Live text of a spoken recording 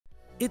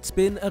It's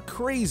been a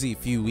crazy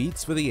few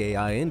weeks for the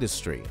AI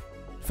industry.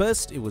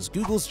 First, it was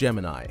Google's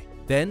Gemini.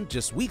 Then,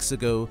 just weeks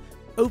ago,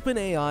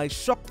 OpenAI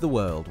shocked the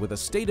world with a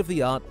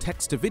state-of-the-art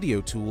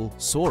text-to-video tool,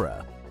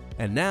 Sora.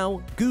 And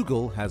now,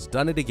 Google has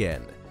done it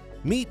again.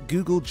 Meet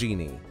Google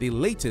Genie, the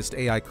latest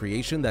AI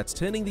creation that's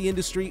turning the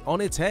industry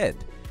on its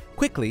head.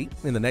 Quickly,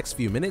 in the next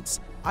few minutes,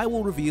 I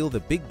will reveal the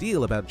big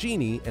deal about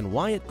Genie and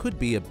why it could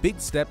be a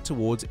big step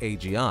towards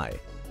AGI.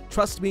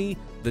 Trust me,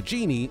 the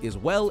Genie is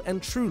well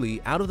and truly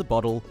out of the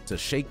bottle to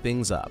shake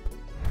things up.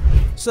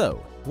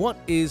 So, what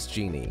is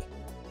Genie?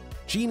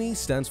 Genie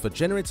stands for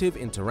Generative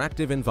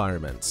Interactive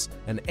Environments,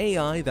 an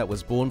AI that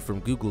was born from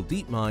Google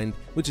DeepMind,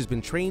 which has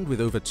been trained with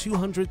over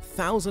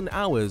 200,000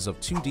 hours of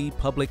 2D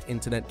public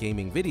internet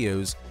gaming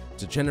videos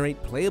to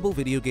generate playable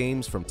video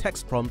games from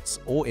text prompts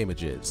or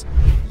images.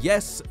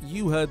 Yes,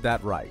 you heard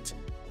that right.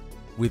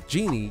 With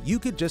Genie, you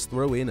could just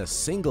throw in a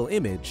single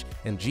image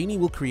and Genie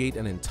will create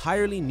an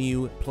entirely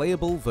new,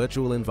 playable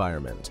virtual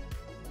environment.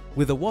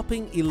 With a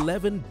whopping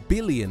 11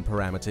 billion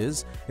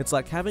parameters, it's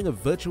like having a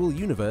virtual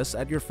universe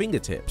at your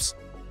fingertips.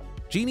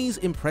 Genie's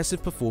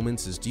impressive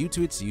performance is due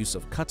to its use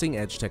of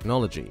cutting-edge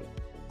technology.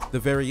 The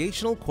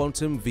Variational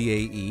Quantum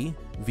VAE,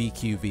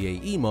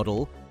 VQVAE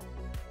model,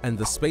 and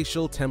the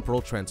Spatial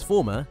Temporal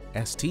Transformer,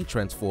 ST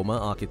Transformer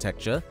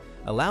architecture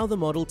allow the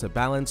model to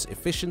balance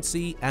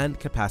efficiency and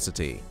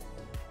capacity.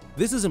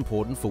 This is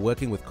important for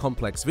working with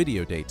complex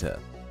video data.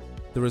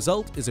 The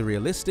result is a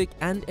realistic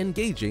and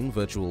engaging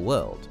virtual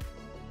world.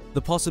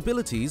 The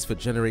possibilities for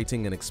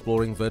generating and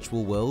exploring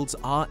virtual worlds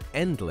are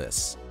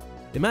endless.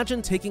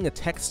 Imagine taking a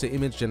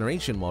text-to-image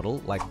generation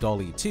model like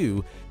DALL-E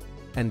 2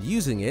 and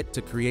using it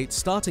to create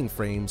starting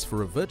frames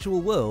for a virtual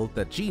world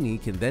that Genie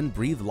can then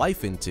breathe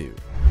life into.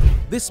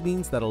 This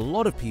means that a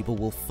lot of people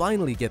will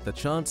finally get the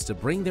chance to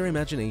bring their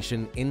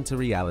imagination into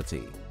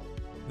reality.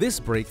 This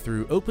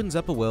breakthrough opens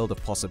up a world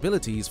of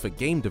possibilities for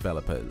game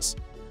developers.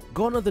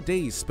 Gone are the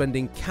days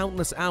spending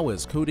countless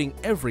hours coding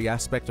every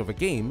aspect of a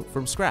game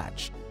from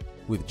scratch.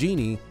 With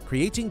Genie,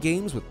 creating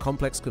games with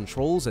complex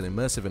controls and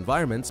immersive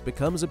environments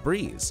becomes a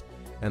breeze.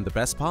 And the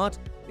best part?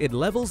 It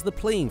levels the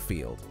playing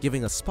field,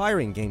 giving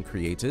aspiring game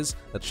creators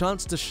a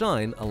chance to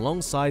shine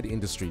alongside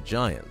industry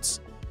giants.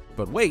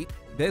 But wait,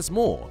 there's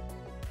more.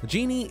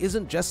 Genie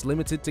isn't just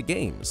limited to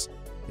games.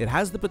 It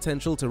has the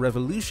potential to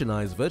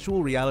revolutionize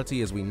virtual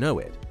reality as we know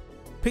it.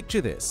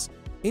 Picture this: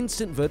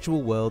 instant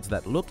virtual worlds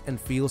that look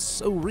and feel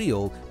so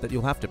real that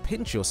you'll have to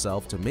pinch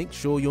yourself to make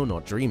sure you're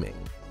not dreaming.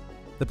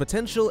 The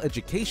potential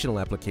educational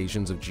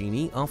applications of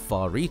Genie are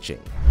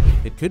far-reaching.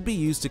 It could be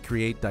used to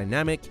create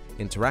dynamic,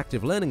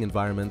 interactive learning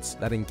environments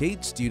that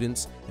engage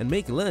students and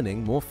make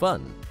learning more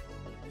fun.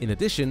 In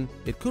addition,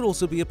 it could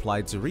also be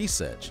applied to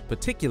research,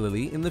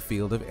 particularly in the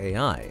field of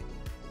AI.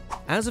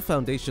 As a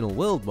foundational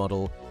world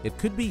model, it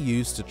could be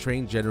used to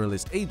train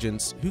generalist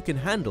agents who can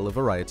handle a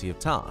variety of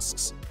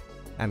tasks.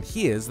 And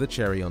here's the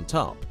cherry on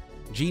top: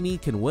 Genie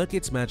can work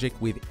its magic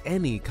with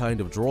any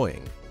kind of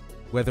drawing.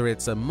 Whether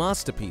it's a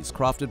masterpiece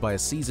crafted by a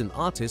seasoned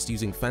artist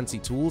using fancy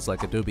tools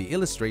like Adobe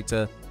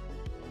Illustrator,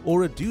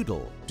 or a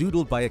doodle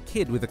doodled by a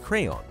kid with a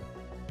crayon,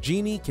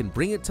 Genie can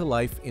bring it to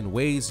life in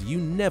ways you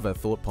never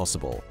thought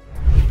possible.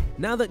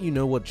 Now that you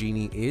know what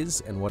Genie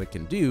is and what it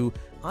can do,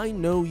 I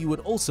know you would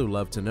also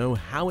love to know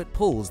how it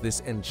pulls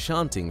this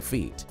enchanting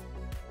feat.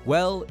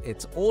 Well,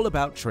 it's all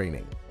about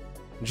training.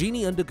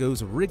 Genie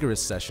undergoes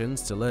rigorous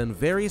sessions to learn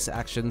various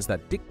actions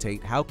that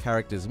dictate how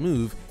characters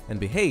move and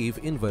behave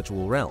in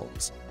virtual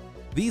realms.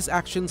 These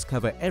actions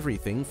cover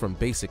everything from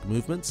basic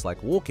movements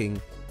like walking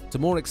to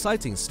more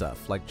exciting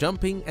stuff like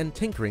jumping and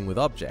tinkering with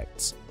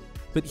objects.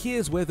 But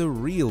here's where the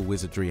real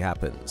wizardry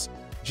happens.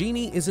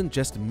 Genie isn't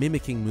just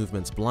mimicking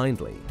movements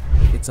blindly,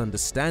 it's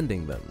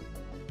understanding them.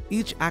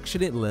 Each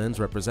action it learns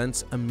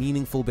represents a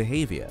meaningful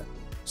behavior.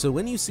 So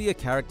when you see a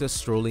character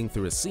strolling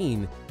through a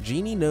scene,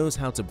 Genie knows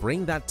how to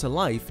bring that to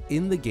life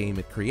in the game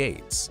it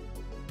creates.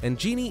 And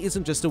Genie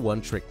isn't just a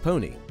one-trick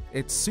pony,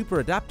 it's super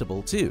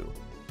adaptable too.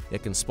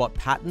 It can spot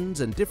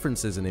patterns and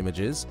differences in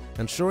images,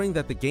 ensuring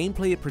that the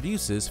gameplay it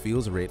produces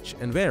feels rich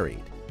and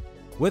varied.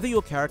 Whether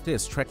your character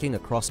is trekking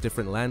across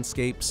different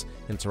landscapes,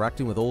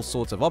 interacting with all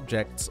sorts of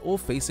objects, or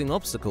facing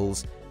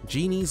obstacles,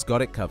 Genie's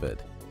got it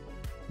covered.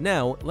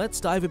 Now,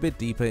 let's dive a bit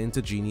deeper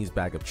into Genie's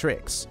bag of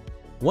tricks.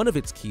 One of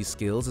its key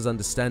skills is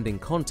understanding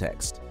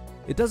context.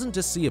 It doesn't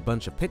just see a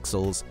bunch of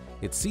pixels,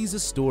 it sees a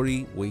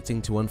story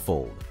waiting to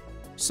unfold.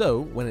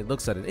 So, when it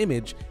looks at an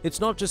image, it's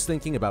not just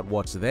thinking about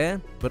what's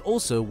there, but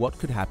also what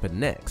could happen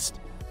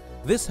next.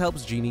 This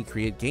helps Genie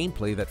create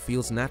gameplay that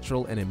feels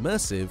natural and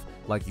immersive,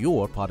 like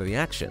you're part of the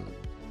action.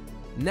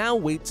 Now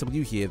wait till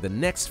you hear the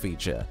next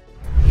feature.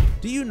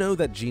 Do you know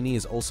that Genie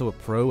is also a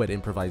pro at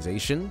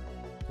improvisation?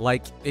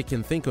 Like, it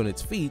can think on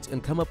its feet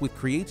and come up with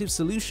creative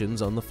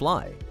solutions on the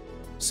fly.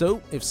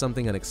 So, if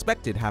something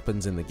unexpected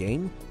happens in the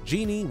game,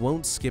 Genie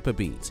won't skip a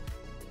beat.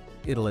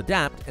 It'll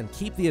adapt and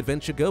keep the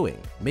adventure going,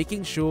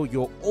 making sure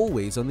you're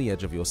always on the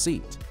edge of your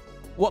seat.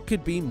 What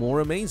could be more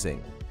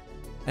amazing?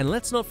 And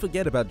let's not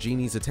forget about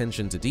Genie's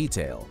attention to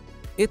detail.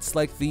 It's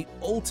like the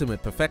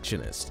ultimate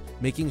perfectionist,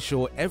 making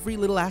sure every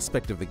little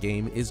aspect of the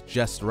game is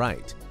just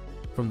right.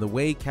 From the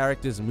way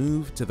characters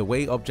move to the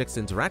way objects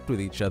interact with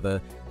each other,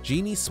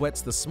 Genie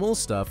sweats the small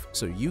stuff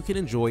so you can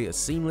enjoy a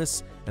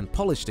seamless and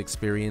polished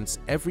experience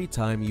every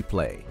time you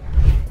play.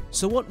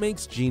 So what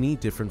makes Genie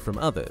different from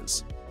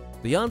others?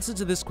 The answer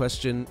to this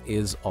question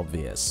is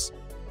obvious.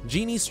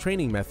 Genie's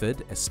training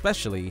method,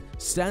 especially,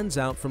 stands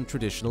out from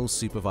traditional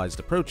supervised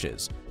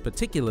approaches,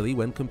 particularly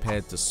when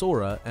compared to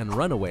Sora and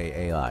Runaway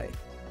AI.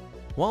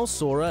 While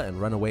Sora and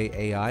Runaway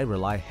AI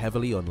rely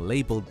heavily on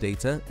labeled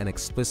data and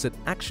explicit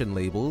action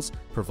labels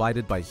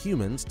provided by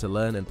humans to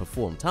learn and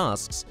perform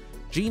tasks,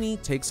 Genie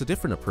takes a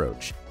different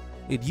approach.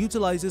 It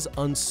utilizes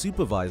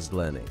unsupervised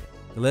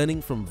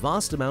learning from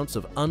vast amounts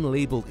of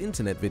unlabeled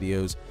internet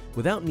videos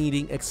without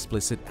needing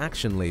explicit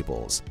action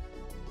labels.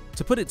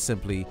 To put it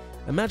simply,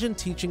 imagine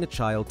teaching a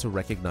child to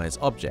recognize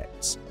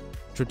objects.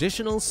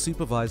 Traditional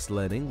supervised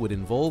learning would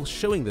involve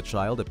showing the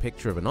child a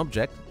picture of an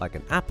object, like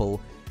an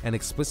apple, and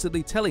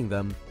explicitly telling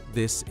them,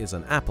 "This is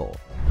an apple."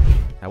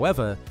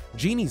 However,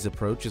 Genie's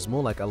approach is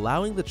more like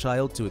allowing the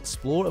child to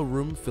explore a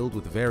room filled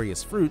with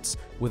various fruits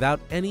without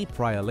any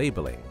prior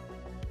labeling.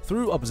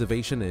 Through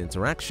observation and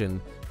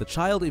interaction, the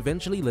child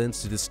eventually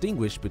learns to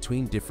distinguish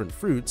between different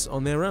fruits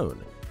on their own,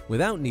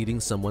 without needing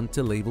someone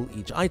to label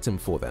each item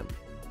for them.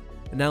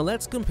 Now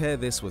let's compare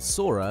this with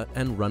Sora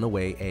and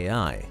Runaway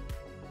AI.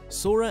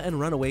 Sora and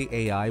Runaway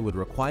AI would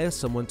require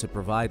someone to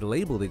provide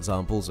labeled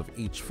examples of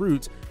each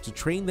fruit to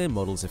train their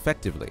models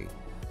effectively.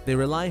 They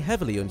rely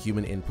heavily on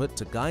human input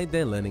to guide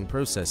their learning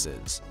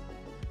processes.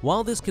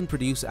 While this can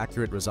produce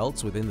accurate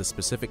results within the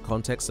specific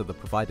context of the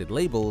provided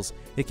labels,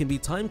 it can be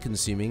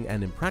time-consuming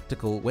and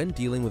impractical when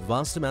dealing with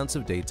vast amounts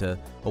of data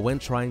or when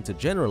trying to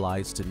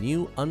generalize to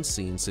new,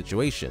 unseen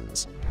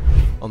situations.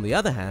 On the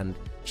other hand,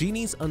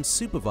 Genie's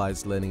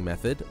unsupervised learning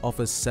method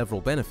offers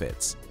several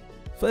benefits.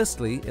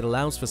 Firstly, it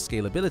allows for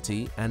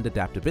scalability and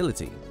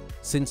adaptability,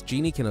 since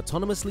Genie can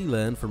autonomously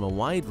learn from a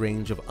wide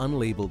range of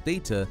unlabeled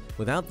data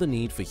without the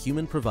need for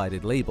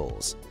human-provided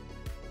labels.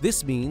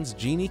 This means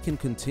Genie can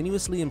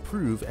continuously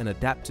improve and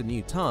adapt to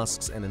new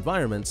tasks and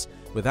environments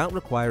without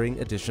requiring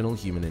additional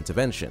human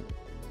intervention.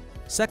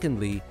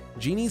 Secondly,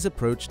 Genie's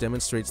approach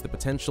demonstrates the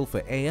potential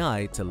for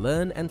AI to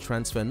learn and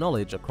transfer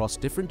knowledge across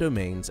different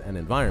domains and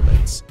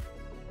environments.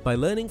 By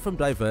learning from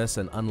diverse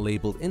and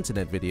unlabeled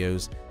internet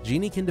videos,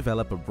 Genie can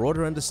develop a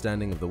broader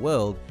understanding of the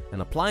world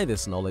and apply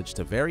this knowledge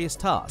to various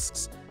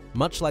tasks,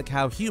 much like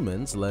how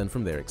humans learn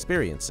from their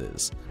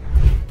experiences.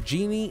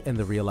 Genie and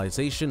the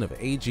realization of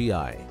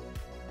AGI.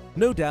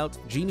 No doubt,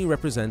 Genie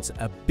represents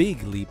a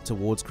big leap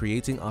towards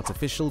creating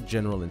artificial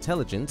general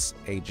intelligence,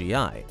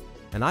 AGI,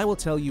 and I will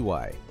tell you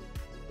why.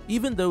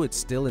 Even though it's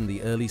still in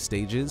the early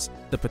stages,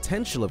 the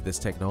potential of this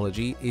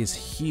technology is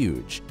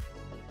huge.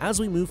 As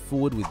we move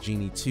forward with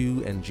Genie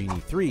 2 and Genie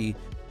 3,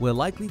 we're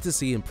likely to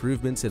see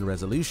improvements in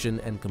resolution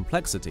and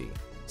complexity,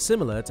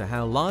 similar to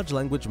how large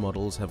language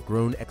models have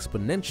grown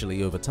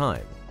exponentially over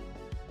time.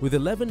 With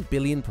 11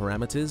 billion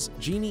parameters,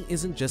 Genie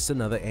isn't just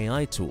another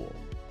AI tool.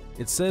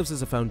 It serves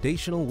as a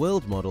foundational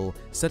world model,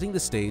 setting the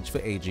stage for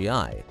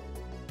AGI.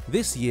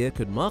 This year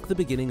could mark the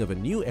beginning of a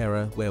new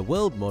era where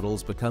world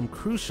models become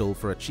crucial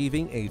for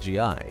achieving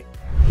AGI.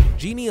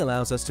 Genie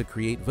allows us to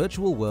create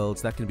virtual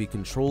worlds that can be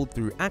controlled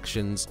through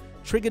actions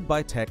triggered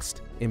by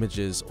text,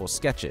 images, or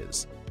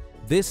sketches.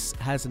 This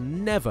has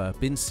never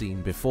been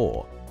seen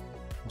before.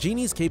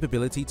 Genie's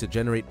capability to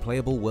generate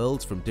playable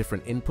worlds from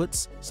different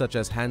inputs, such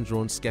as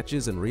hand-drawn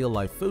sketches and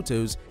real-life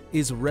photos,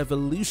 is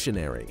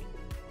revolutionary.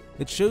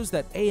 It shows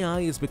that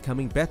AI is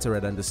becoming better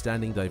at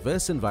understanding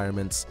diverse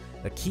environments,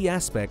 a key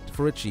aspect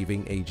for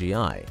achieving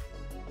AGI.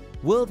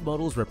 World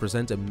models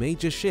represent a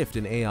major shift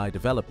in AI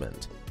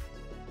development.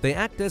 They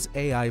act as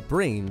AI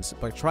brains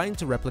by trying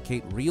to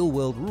replicate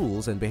real-world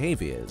rules and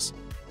behaviors.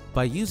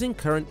 By using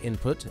current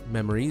input,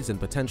 memories, and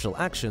potential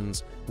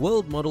actions,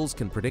 world models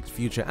can predict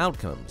future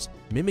outcomes,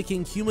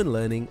 mimicking human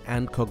learning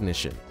and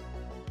cognition.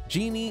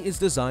 Genie is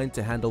designed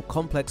to handle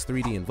complex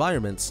 3D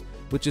environments,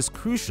 which is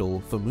crucial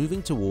for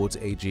moving towards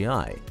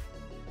AGI.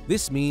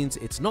 This means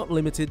it's not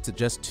limited to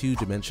just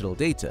two-dimensional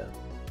data.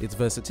 Its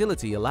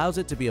versatility allows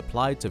it to be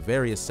applied to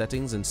various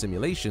settings and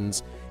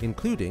simulations,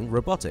 including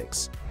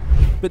robotics.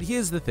 But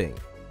here's the thing.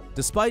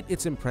 Despite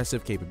its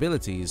impressive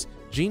capabilities,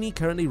 Genie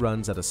currently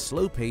runs at a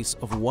slow pace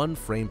of 1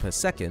 frame per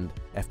second,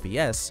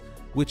 FPS,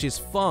 which is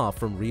far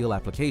from real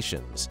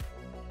applications.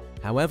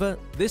 However,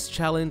 this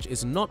challenge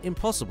is not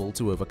impossible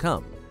to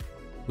overcome.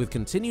 With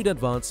continued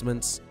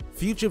advancements,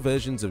 future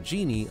versions of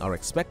Genie are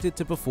expected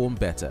to perform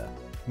better,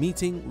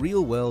 meeting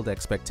real-world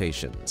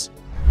expectations.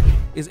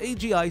 Is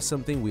AGI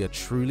something we are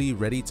truly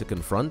ready to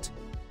confront?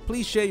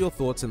 Please share your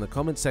thoughts in the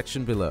comment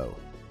section below.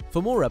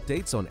 For more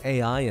updates on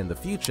AI and the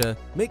future,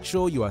 make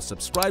sure you are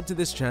subscribed to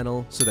this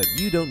channel so that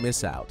you don't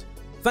miss out.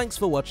 Thanks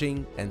for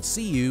watching and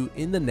see you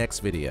in the next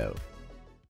video.